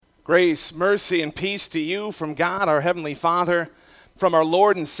Grace, mercy, and peace to you from God, our Heavenly Father, from our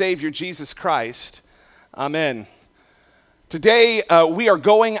Lord and Savior, Jesus Christ. Amen. Today, we are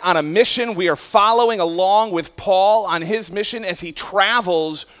going on a mission. We are following along with Paul on his mission as he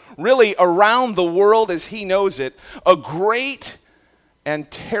travels really around the world as he knows it. A great and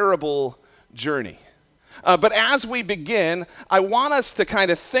terrible journey. But as we begin, I want us to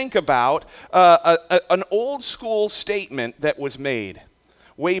kind of think about an old school statement that was made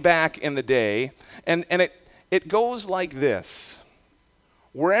way back in the day, and it goes like this.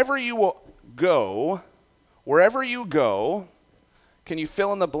 Wherever you go, can you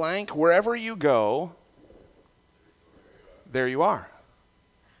fill in the blank? Wherever you go, there you are.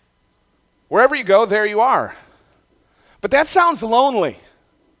 Wherever you go, there you are. But that sounds lonely.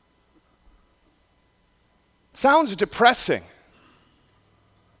 Sounds depressing.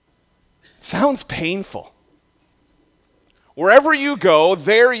 Sounds painful. Wherever you go,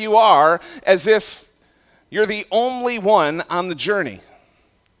 there you are, as if you're the only one on the journey.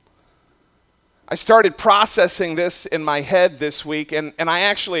 I started processing this in my head this week, and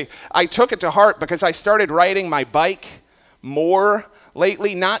I took it to heart because I started riding my bike more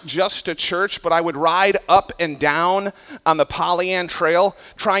lately, not just to church, but I would ride up and down on the Pollyant Trail,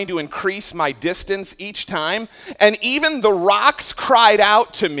 trying to increase my distance each time. And even the rocks cried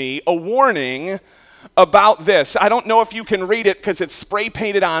out to me a warning about this. I don't know if you can read it because it's spray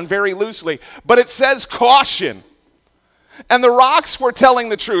painted on very loosely, but it says caution. And the rocks were telling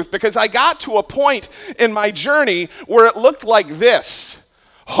the truth because I got to a point in my journey where it looked like this.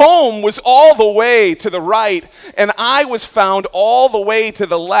 Home was all the way to the right, and I was found all the way to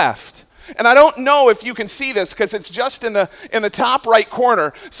the left. And I don't know if you can see this because it's just in the top right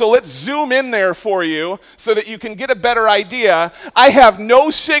corner. So let's zoom in there for you so that you can get a better idea. I have no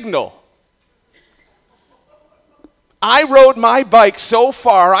signal. I rode my bike so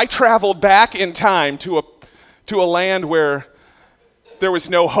far, I traveled back in time to a land where there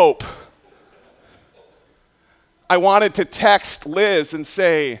was no hope. I wanted to text Liz and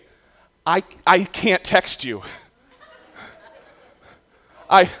say, I can't text you.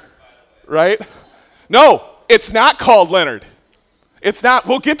 Right? No, it's not called Leonard. It's not.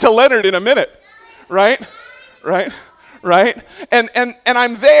 We'll get to Leonard in a minute. Right? And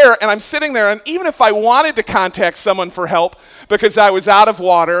I'm there, and I'm sitting there, and even if I wanted to contact someone for help because I was out of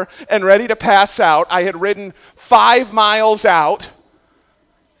water and ready to pass out, I had ridden 5 miles out,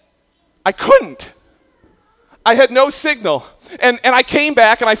 I couldn't. I had no signal. And I came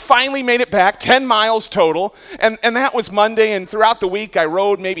back, and I finally made it back, 10 miles total, and that was Monday, and throughout the week I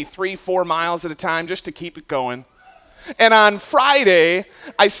rode maybe 3-4 miles at a time just to keep it going. And on Friday,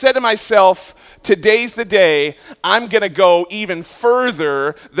 I said to myself, today's the day I'm going to go even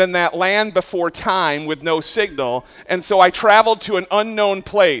further than that land before time with no signal. And so I traveled to an unknown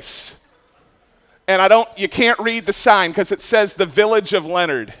place. And you can't read the sign because it says the village of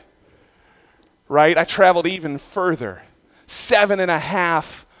Leonard. Right? I traveled even further.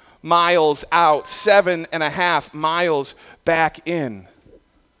 7.5 miles out, 7.5 miles back in.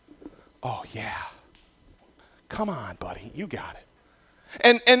 Oh, yeah. Come on, buddy. You got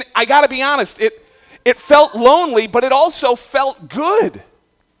it. And I got to be honest, it felt lonely, but it also felt good.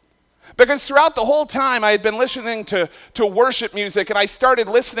 Because throughout the whole time, I had been listening to worship music, and I started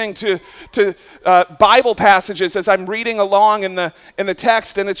listening to Bible passages as I'm reading along in the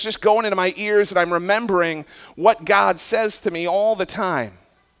text, and it's just going into my ears, and I'm remembering what God says to me all the time.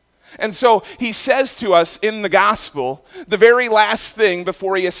 And so he says to us in the gospel, the very last thing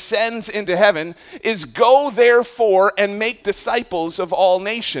before he ascends into heaven is, "Go therefore and make disciples of all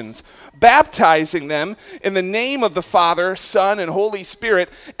nations, baptizing them in the name of the Father, Son, and Holy Spirit,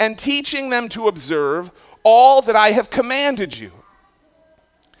 and teaching them to observe all that I have commanded you."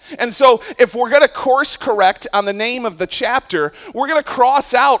 And so if we're going to course correct on the name of the chapter, we're going to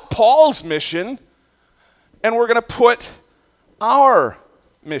cross out Paul's mission, and we're going to put our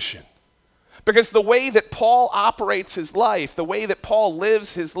mission. Because the way that Paul operates his life, the way that Paul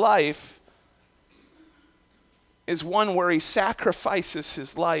lives his life, is one where he sacrifices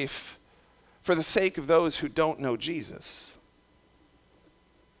his life for the sake of those who don't know Jesus.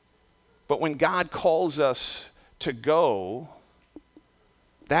 But when God calls us to go,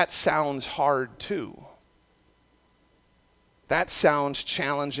 that sounds hard too. That sounds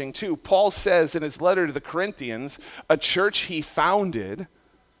challenging too. Paul says in his letter to the Corinthians, a church he founded,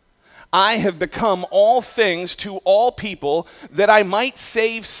 "I have become all things to all people that I might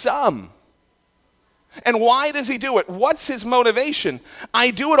save some." And why does he do it? What's his motivation?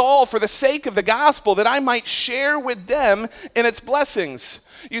 "I do it all for the sake of the gospel, that I might share with them in its blessings."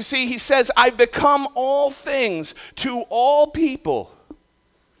 You see, he says, "I've become all things to all people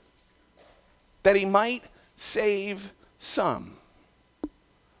that he might save some.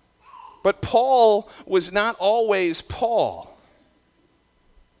 But Paul was not always Paul.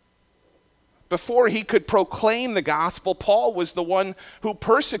 Before he could proclaim the gospel, Paul was the one who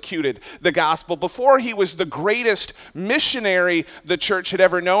persecuted the gospel. Before he was the greatest missionary the church had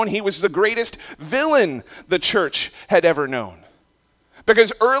ever known, he was the greatest villain the church had ever known.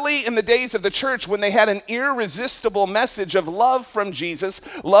 Because early in the days of the church, when they had an irresistible message of love from Jesus,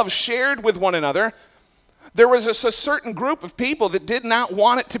 love shared with one another, there was a certain group of people that did not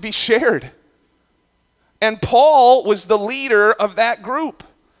want it to be shared. And Paul was the leader of that group.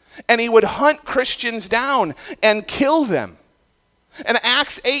 And he would hunt Christians down and kill them. And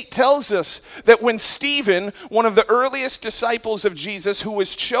Acts 8 tells us that when Stephen, one of the earliest disciples of Jesus, who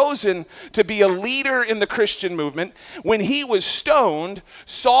was chosen to be a leader in the Christian movement, when he was stoned,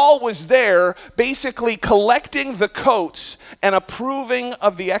 Saul was there basically collecting the coats and approving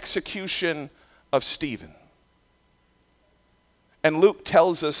of the execution of Stephen. And Luke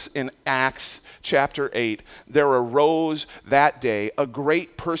tells us in Acts chapter 8, there arose that day a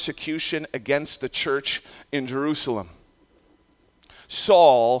great persecution against the church in Jerusalem.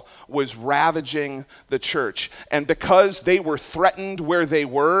 Saul was ravaging the church, and because they were threatened where they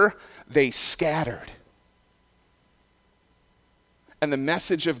were, they scattered. And the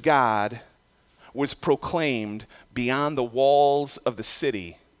message of God was proclaimed beyond the walls of the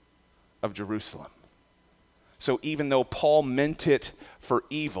city of Jerusalem. So even though Paul meant it for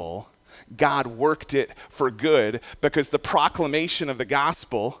evil, God worked it for good, because the proclamation of the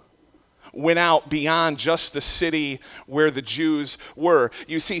gospel went out beyond just the city where the Jews were.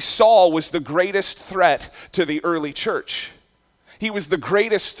 You see, Saul was the greatest threat to the early church. He was the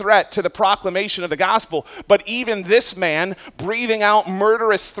greatest threat to the proclamation of the gospel. But even this man, breathing out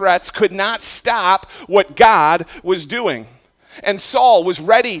murderous threats, could not stop what God was doing. And Saul was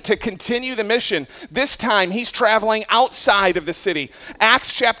ready to continue the mission. This time, he's traveling outside of the city.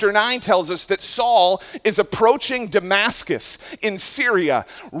 Acts chapter 9 tells us that Saul is approaching Damascus in Syria,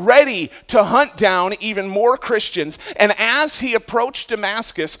 ready to hunt down even more Christians. And as he approached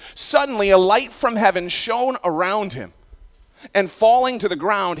Damascus, suddenly a light from heaven shone around him. And falling to the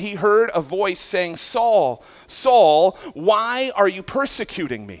ground, he heard a voice saying, "Saul, Saul, why are you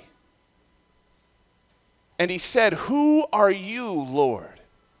persecuting me?" And he said, "Who are you, Lord?"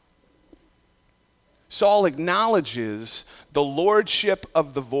 Saul acknowledges the lordship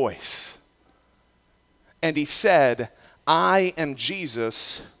of the voice. And he said, "I am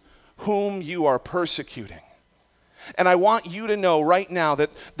Jesus, whom you are persecuting." And I want you to know right now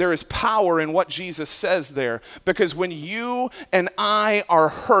that there is power in what Jesus says there. Because when you and I are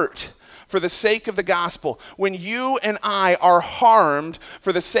hurt for the sake of the gospel, when you and I are harmed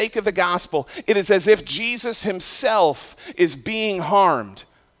for the sake of the gospel, it is as if Jesus himself is being harmed.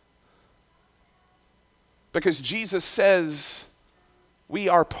 Because Jesus says we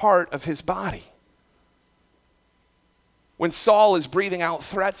are part of his body. When Saul is breathing out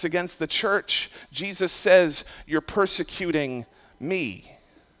threats against the church, Jesus says, "You're persecuting me."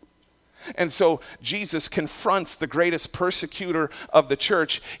 And so Jesus confronts the greatest persecutor of the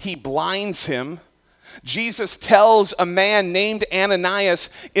church. He blinds him. Jesus tells a man named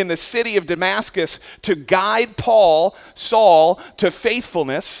Ananias in the city of Damascus to guide Saul, to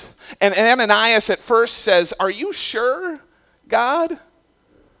faithfulness. And Ananias at first says, "Are you sure, God?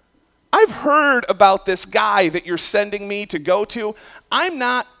 I've heard about this guy that you're sending me to go to. I'm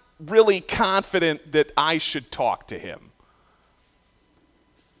not really confident that I should talk to him."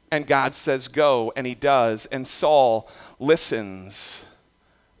 And God says, "Go," and he does. And Saul listens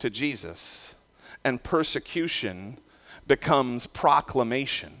to Jesus. And persecution becomes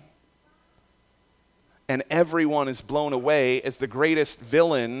proclamation. And everyone is blown away as the greatest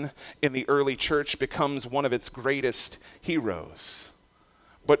villain in the early church becomes one of its greatest heroes.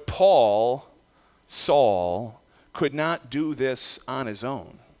 But Saul, could not do this on his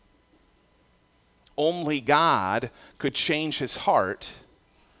own. Only God could change his heart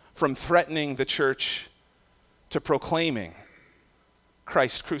from threatening the church to proclaiming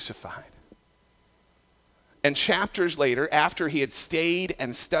Christ crucified. And chapters later, after he had stayed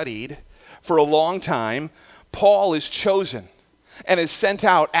and studied for a long time, Paul is chosen and is sent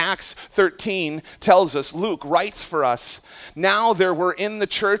out. Acts 13 tells us, Luke writes for us, "Now there were in the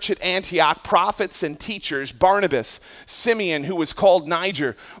church at Antioch prophets and teachers, Barnabas, Simeon, who was called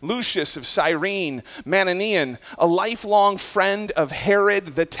Niger, Lucius of Cyrene, Manaen, a lifelong friend of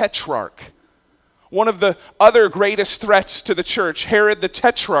Herod the Tetrarch." One of the other greatest threats to the church, Herod the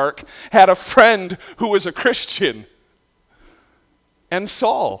Tetrarch, had a friend who was a Christian. And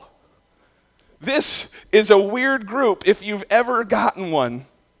Saul. This is a weird group if you've ever gotten one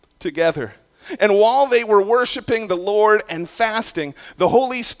together. And while they were worshiping the Lord and fasting, the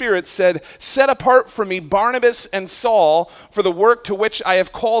Holy Spirit said, "Set apart for me Barnabas and Saul for the work to which I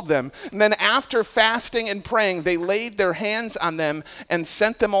have called them." And then after fasting and praying, they laid their hands on them and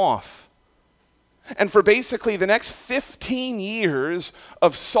sent them off. And for basically the next 15 years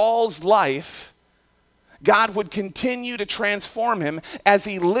of Saul's life, God would continue to transform him as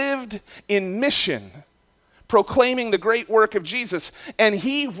he lived in mission, proclaiming the great work of Jesus, and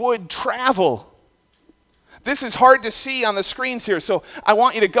he would travel. This is hard to see on the screens here, so I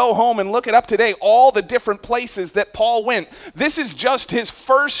want you to go home and look it up today, all the different places that Paul went. This is just his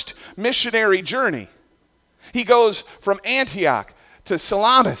first missionary journey. He goes from Antioch to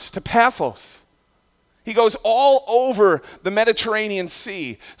Salamis to Paphos. He goes all over the Mediterranean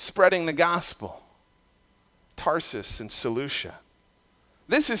Sea, spreading the gospel. Tarsus and Seleucia.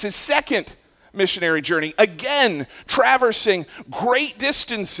 This is his second missionary journey, again traversing great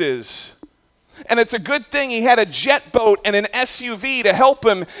distances. And it's a good thing he had a jet boat and an SUV to help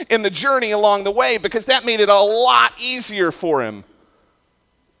him in the journey along the way, because that made it a lot easier for him.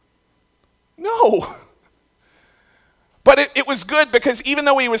 No. But it was good, because even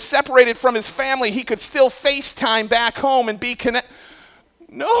though he was separated from his family, he could still FaceTime back home and be connected.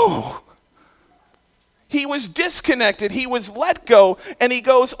 No. He was disconnected, he was let go, and he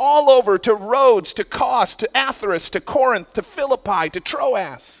goes all over to Rhodes, to Kos, to Athens, to Corinth, to Philippi, to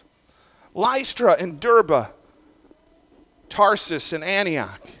Troas, Lystra and Derbe, Tarsus and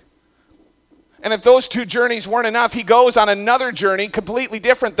Antioch. And if those two journeys weren't enough, he goes on another journey completely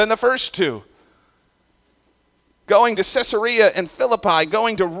different than the first two. Going to Caesarea and Philippi,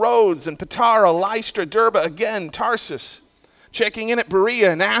 going to Rhodes and Patara, Lystra, Derbe, again, Tarsus, checking in at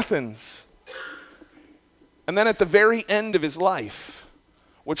Berea and Athens. And then at the very end of his life,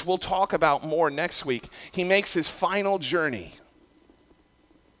 which we'll talk about more next week, he makes his final journey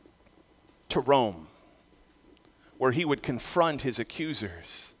to Rome, where he would confront his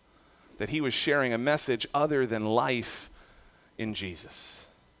accusers that he was sharing a message other than life in Jesus.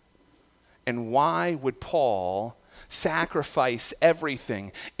 And why would Paul sacrifice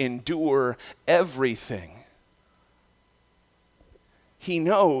everything, endure everything? He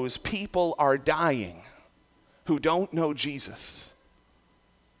knows people are dying who don't know Jesus,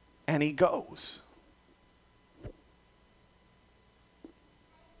 and he goes.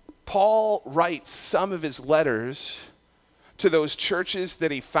 Paul writes some of his letters to those churches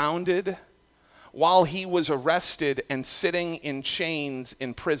that he founded while he was arrested and sitting in chains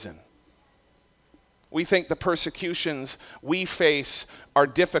in prison. We think the persecutions we face are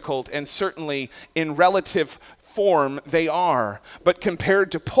difficult, and certainly in relative form they are. But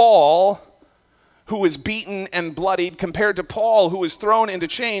compared to Paul, who was beaten and bloodied, compared to Paul, who was thrown into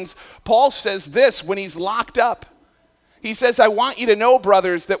chains, Paul says this when he's locked up. He says, "I want you to know,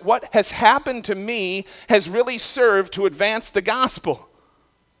 brothers, that what has happened to me has really served to advance the gospel."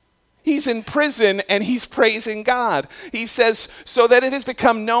 He's in prison and he's praising God. He says, "So that it has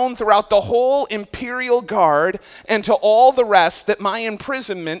become known throughout the whole imperial guard and to all the rest that my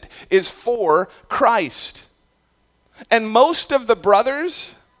imprisonment is for Christ." And most of the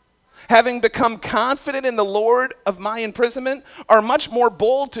brothers, having become confident in the Lord of my imprisonment, are much more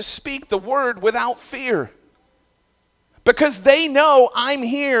bold to speak the word without fear. Because they know I'm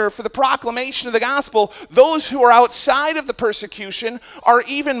here for the proclamation of the gospel. Those who are outside of the persecution are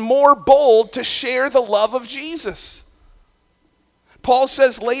even more bold to share the love of Jesus. Paul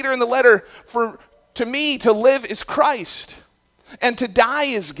says later in the letter, "For to me to live is Christ, and to die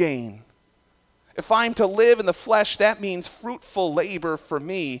is gain. If I'm to live in the flesh, that means fruitful labor for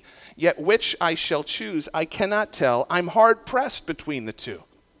me, yet which I shall choose, I cannot tell. I'm hard pressed between the two.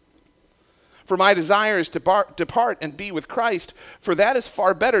 For my desire is to depart and be with Christ, for that is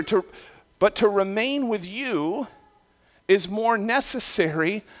far better. But to remain with you is more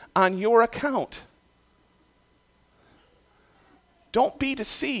necessary on your account." Don't be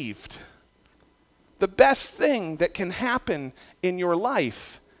deceived. The best thing that can happen in your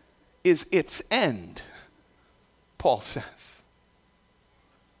life is its end, Paul says.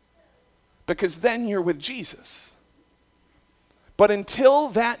 Because then you're with Jesus. But until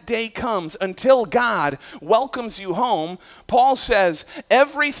that day comes, until God welcomes you home, Paul says,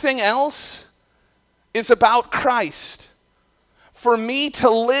 everything else is about Christ. For me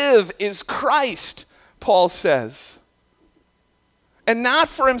to live is Christ, Paul says. And not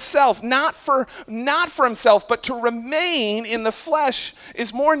for himself, not for himself, but to remain in the flesh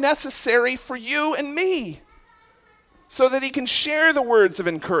is more necessary for you and me, so that he can share the words of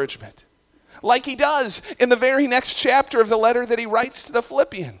encouragement, like he does in the very next chapter of the letter that he writes to the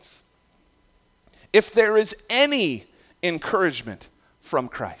Philippians. If there is any encouragement from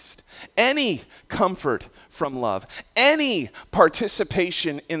Christ, any comfort from love, any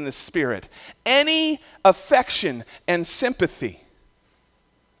participation in the Spirit, any affection and sympathy.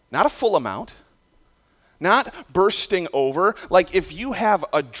 Not a full amount, not bursting over. Like if you have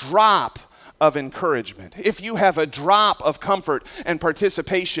a drop of encouragement, if you have a drop of comfort and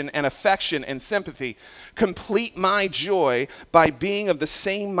participation and affection and sympathy, complete my joy by being of the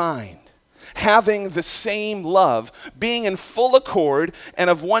same mind, having the same love, being in full accord and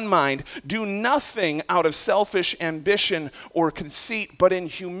of one mind. Do nothing out of selfish ambition or conceit, but in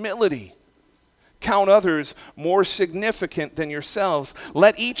humility count others more significant than yourselves.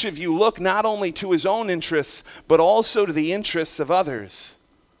 Let each of you look not only to his own interests, but also to the interests of others.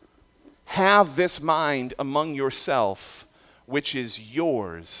 Have this mind among yourself, which is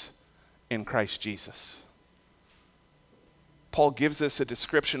yours in Christ Jesus. Paul gives us a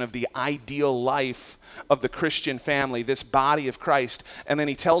description of the ideal life of the Christian family, this body of Christ. And then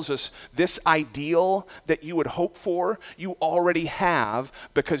he tells us this ideal that you would hope for, you already have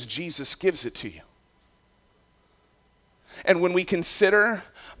because Jesus gives it to you. And when we consider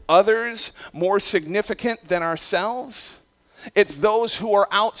others more significant than ourselves, it's those who are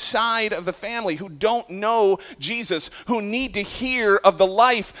outside of the family, who don't know Jesus, who need to hear of the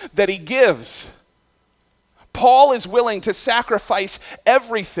life that he gives. Paul is willing to sacrifice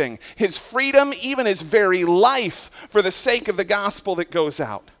everything, his freedom, even his very life, for the sake of the gospel that goes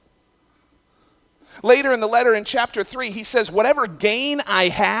out. Later in the letter in chapter 3, he says, whatever gain I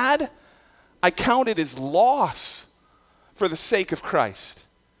had, I counted as loss for the sake of Christ.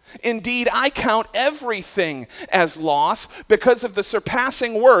 Indeed, I count everything as loss because of the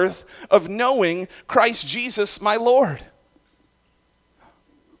surpassing worth of knowing Christ Jesus my Lord.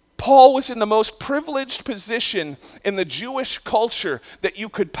 Paul was in the most privileged position in the Jewish culture that you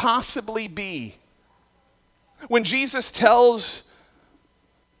could possibly be. When Jesus tells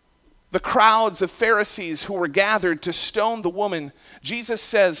the crowds of Pharisees who were gathered to stone the woman, Jesus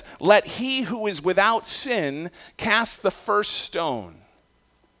says, let he who is without sin cast the first stone.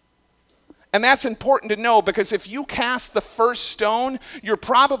 And that's important to know because if you cast the first stone, you're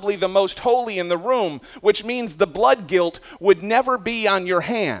probably the most holy in the room, which means the blood guilt would never be on your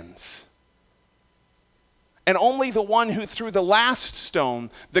hands. And only the one who threw the last stone,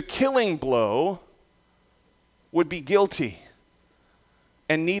 the killing blow, would be guilty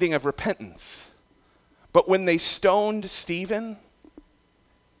and needing of repentance. But when they stoned Stephen,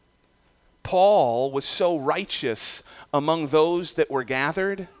 Paul was so righteous among those that were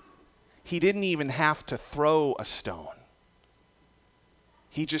gathered, he didn't even have to throw a stone.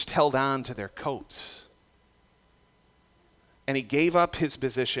 He just held on to their coats. And he gave up his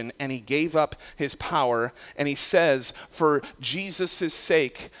position, and he gave up his power, and he says, for Jesus'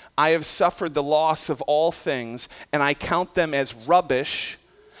 sake, I have suffered the loss of all things, and I count them as rubbish.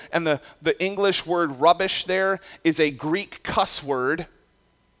 And the English word rubbish there is a Greek cuss word.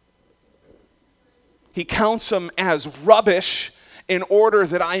 He counts them as rubbish in order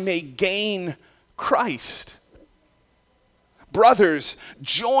that I may gain Christ. Brothers,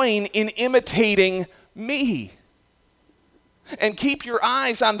 join in imitating me. And keep your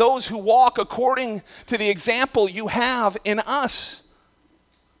eyes on those who walk according to the example you have in us.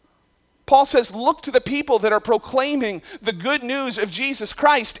 Paul says, look to the people that are proclaiming the good news of Jesus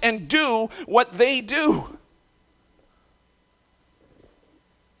Christ and do what they do.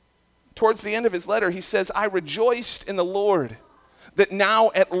 Towards the end of his letter, he says, I rejoiced in the Lord that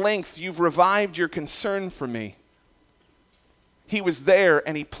now at length you've revived your concern for me. He was there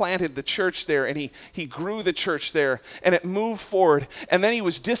and he planted the church there and he grew the church there and it moved forward. And then he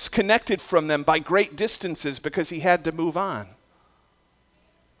was disconnected from them by great distances because he had to move on.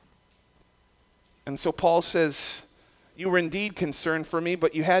 And so Paul says, you were indeed concerned for me,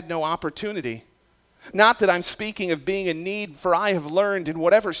 but you had no opportunity. Not that I'm speaking of being in need, for I have learned in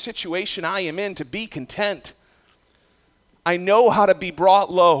whatever situation I am in to be content. I know how to be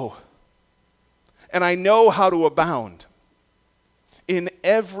brought low, and I know how to abound. In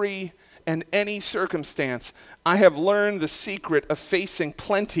every and any circumstance, I have learned the secret of facing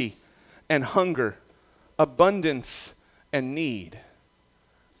plenty and hunger, abundance and need.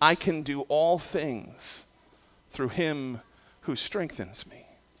 I can do all things through him who strengthens me.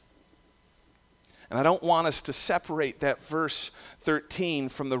 And I don't want us to separate that verse 13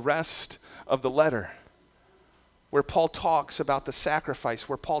 from the rest of the letter, where Paul talks about the sacrifice,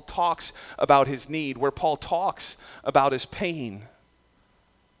 where Paul talks about his need, where Paul talks about his pain.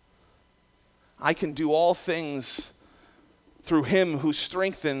 I can do all things through him who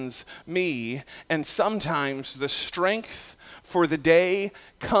strengthens me, and sometimes the strength for the day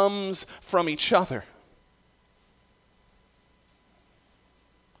comes from each other.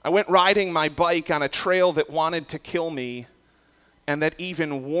 I went riding my bike on a trail that wanted to kill me and that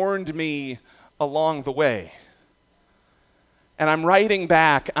even warned me along the way. And I'm riding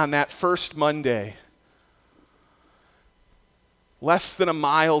back on that first Monday, less than a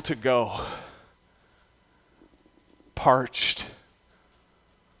mile to go, parched.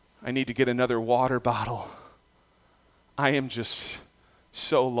 I need to get another water bottle. I am just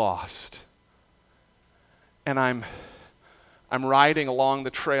so lost. And I'm riding along the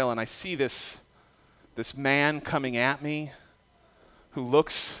trail and I see this man coming at me who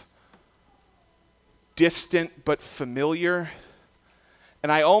looks distant but familiar.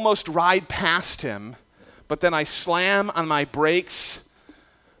 And I almost ride past him, but then I slam on my brakes.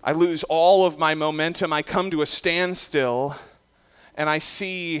 I lose all of my momentum. I come to a standstill, and I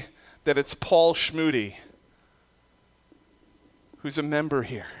see that it's Paul Schmoody, who's a member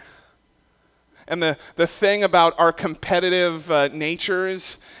here. And the thing about our competitive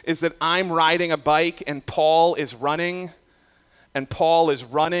natures is that I'm riding a bike and Paul is running, and Paul is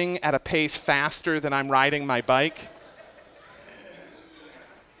running at a pace faster than I'm riding my bike.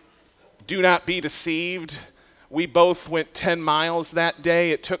 Do not be deceived. We both went 10 miles that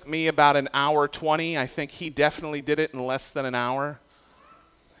day. It took me about an hour 20. I think he definitely did it in less than an hour.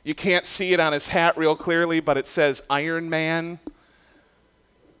 You can't see it on his hat real clearly, but it says Iron Man.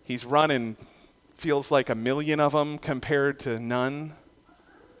 He's running, feels like 1 million of them compared to none.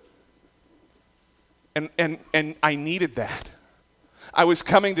 And I needed that. I was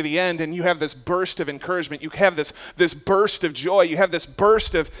coming to the end, and you have this burst of encouragement. You have this burst of joy. You have this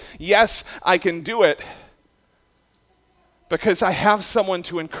burst of, yes, I can do it, because I have someone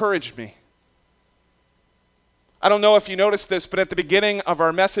to encourage me. I don't know if you noticed this, but at the beginning of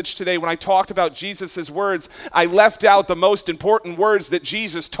our message today, when I talked about Jesus' words, I left out the most important words that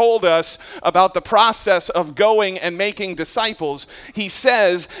Jesus told us about the process of going and making disciples. He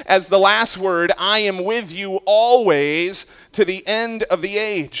says, as the last word, I am with you always to the end of the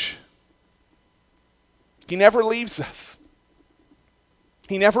age. He never leaves us.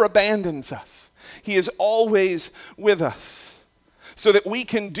 He never abandons us. He is always with us, so that we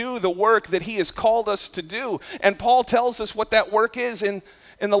can do the work that he has called us to do. And Paul tells us what that work is in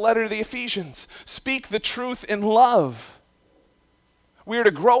the letter to the Ephesians. Speak the truth in love. We are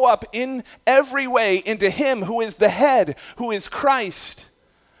to grow up in every way into him who is the head, who is Christ,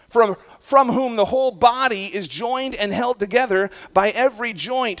 from whom the whole body is joined and held together by every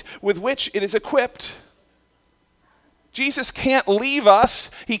joint with which it is equipped. Jesus can't leave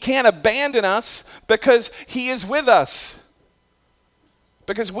us. He can't abandon us because he is with us.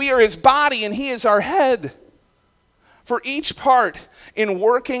 Because we are his body and he is our head. For each part, in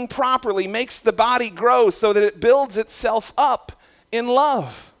working properly, makes the body grow so that it builds itself up in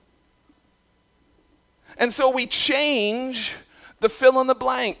love. And so we change the fill in the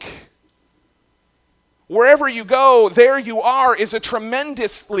blank. Wherever you go, there you are is a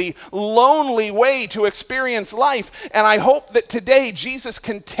tremendously lonely way to experience life. And I hope that today Jesus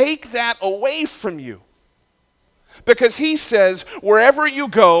can take that away from you. Because he says, wherever you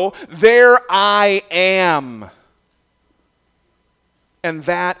go, there I am. And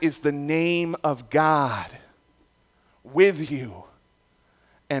that is the name of God, with you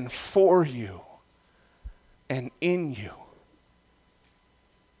and for you and in you.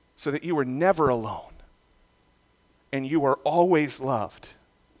 So that you are never alone and you are always loved.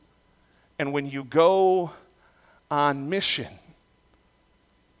 And when you go on mission,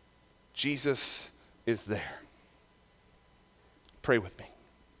 Jesus is there. Pray with me.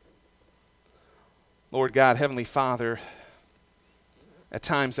 Lord God, Heavenly Father, at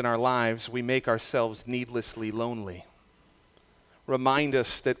times in our lives we make ourselves needlessly lonely. Remind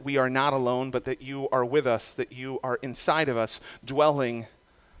us that we are not alone, but that you are with us, that you are inside of us, dwelling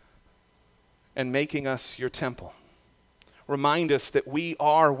and making us your temple. Remind us that we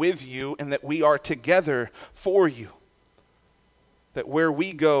are with you and that we are together for you, that where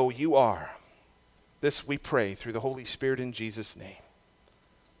we go, you are. This we pray through the Holy Spirit in Jesus' name.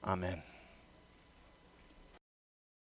 Amen.